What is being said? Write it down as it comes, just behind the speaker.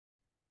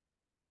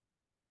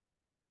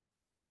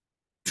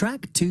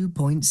Track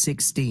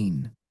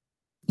 2.16.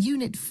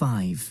 Unit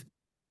 5.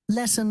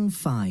 Lesson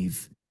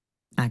 5.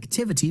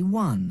 Activity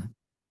 1.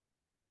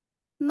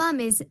 Mum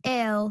is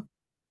ill.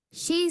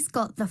 She's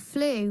got the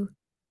flu,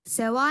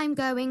 so I'm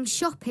going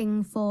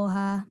shopping for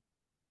her.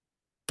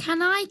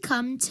 Can I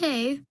come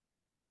too?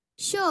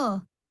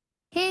 Sure.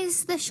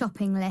 Here's the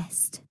shopping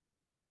list.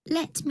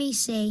 Let me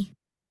see.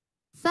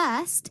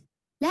 First,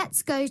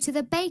 let's go to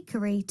the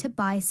bakery to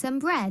buy some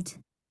bread.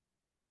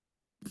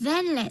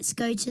 Then let's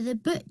go to the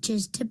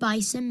butcher's to buy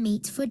some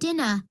meat for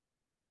dinner.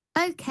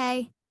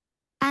 OK.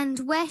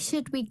 And where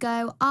should we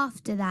go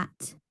after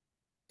that?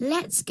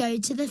 Let's go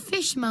to the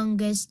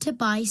fishmonger's to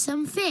buy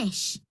some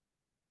fish.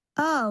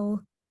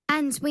 Oh,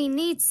 and we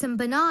need some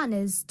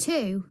bananas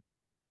too.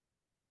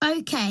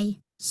 OK,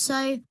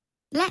 so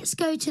let's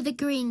go to the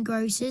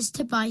greengrocer's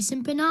to buy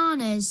some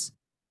bananas.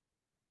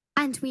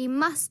 And we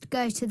must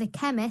go to the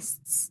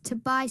chemist's to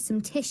buy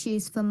some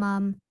tissues for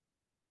Mum.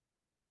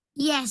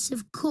 Yes,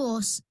 of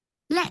course.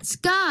 Let's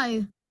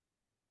go.